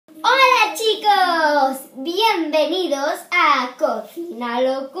Bienvenidos a Cocina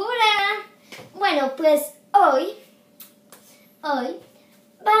Locura. Bueno, pues hoy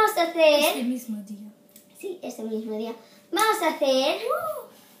vamos a hacer... Este mismo día. Sí, este mismo día. Vamos a hacer,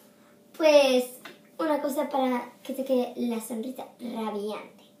 pues, una cosa para que te quede la sonrisa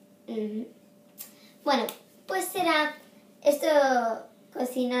radiante. Bueno, pues será... Esto,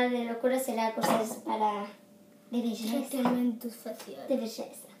 Cocina de Locura, será cosas para... de belleza. Tratamientos faciales. De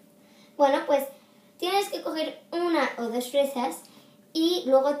belleza. Bueno, pues tienes que coger una o dos fresas y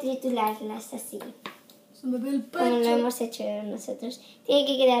luego triturarlas así. Se me ve el pecho. Como lo hemos hecho nosotros. Tiene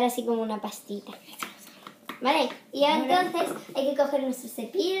que quedar así como una pastita. ¿Vale? Y entonces hay que coger nuestros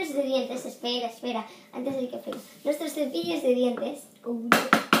cepillos de dientes. Espera. Antes hay que hacer nuestros cepillos de dientes.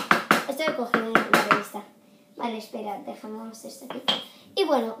 Esto lo cogí en la revista. Vale, espera, dejamos esto aquí. Y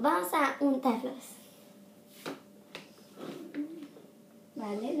bueno, vamos a untarlos.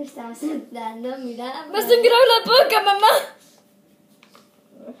 Vale, lo estamos untando, mira. ¡Me ha sangrado la boca, mamá!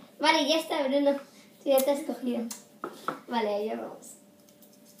 Vale, ya está, Bruno. Tú ya te has cogido. Vale, allá vamos.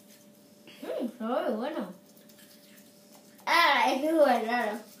 Sabe bueno. Ah, es que es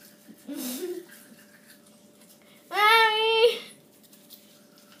raro. ¡Ay!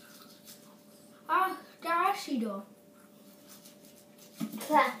 ¡Ah, qué ácido!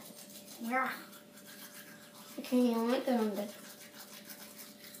 Es que yo me quedo un rato.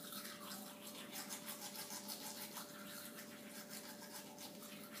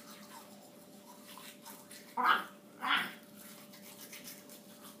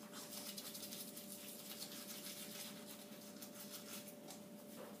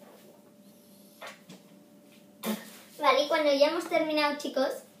 Vale, y cuando ya hemos terminado, chicos,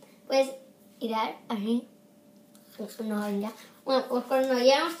 pues mirar así. No, ya. Bueno, pues cuando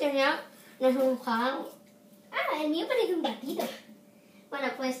ya hemos terminado, nos mojamos. Ah, el mío parece un gatito. Bueno,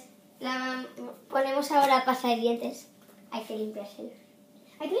 pues la ponemos ahora a pasta de dientes. Hay que limpiárselo.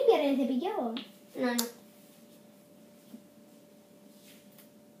 ¿Hay que limpiar el cepillo? No.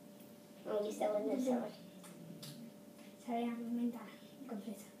 Aquí está bueno el sabor. Sabe a menta con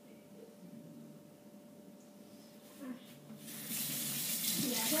fresa.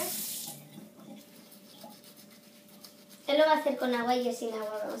 Gracias. Él lo va a hacer con agua y yo sin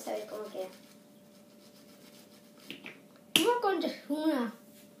agua. Vamos a ver cómo queda. No contes una.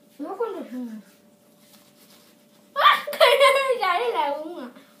 ¡Ah! ¡Sale la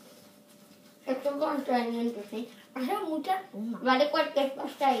una! Esto es pasta de dientes, ¿sí? Hace mucha espuma. Vale, cualquier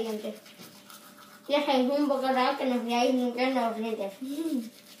pasta de dientes. Ya sabéis, un poco raro que nos veáis limpiando los dientes.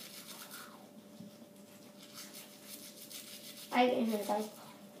 Ay, que se me cae.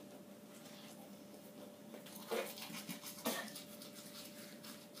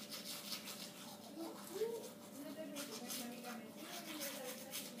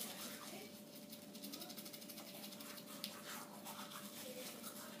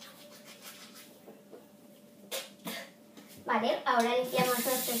 Vale, ahora limpiamos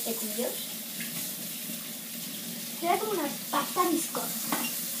nuestros cepillos. Será como una pasta viscosa.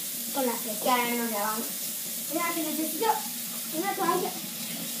 Con la fresa. Que ahora nos lavamos. Mira, que necesito una toalla.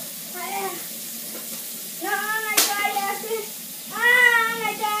 A ver. No hay toallas. No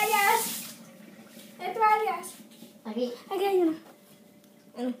hay toallas. Hay toallas. Aquí. Aquí hay una.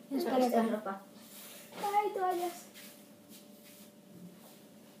 Esto es ropa. Hay toallas.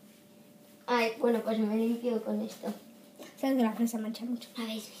 Ay, bueno, pues me limpio con esto. Sabes que la fresa mancha mucho. No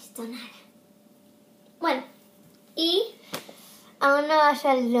habéis visto nada. Bueno, y aún no va a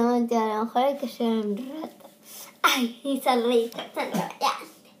salir a lo mejor hay que ser un rato. Ay, mi sonrisa tan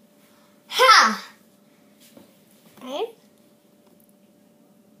radiante. ¡Ja! A ver.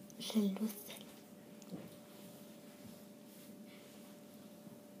 Reluce.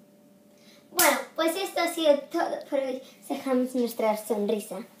 Bueno, pues esto ha sido todo por hoy. Dejamos nuestra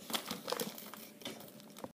sonrisa.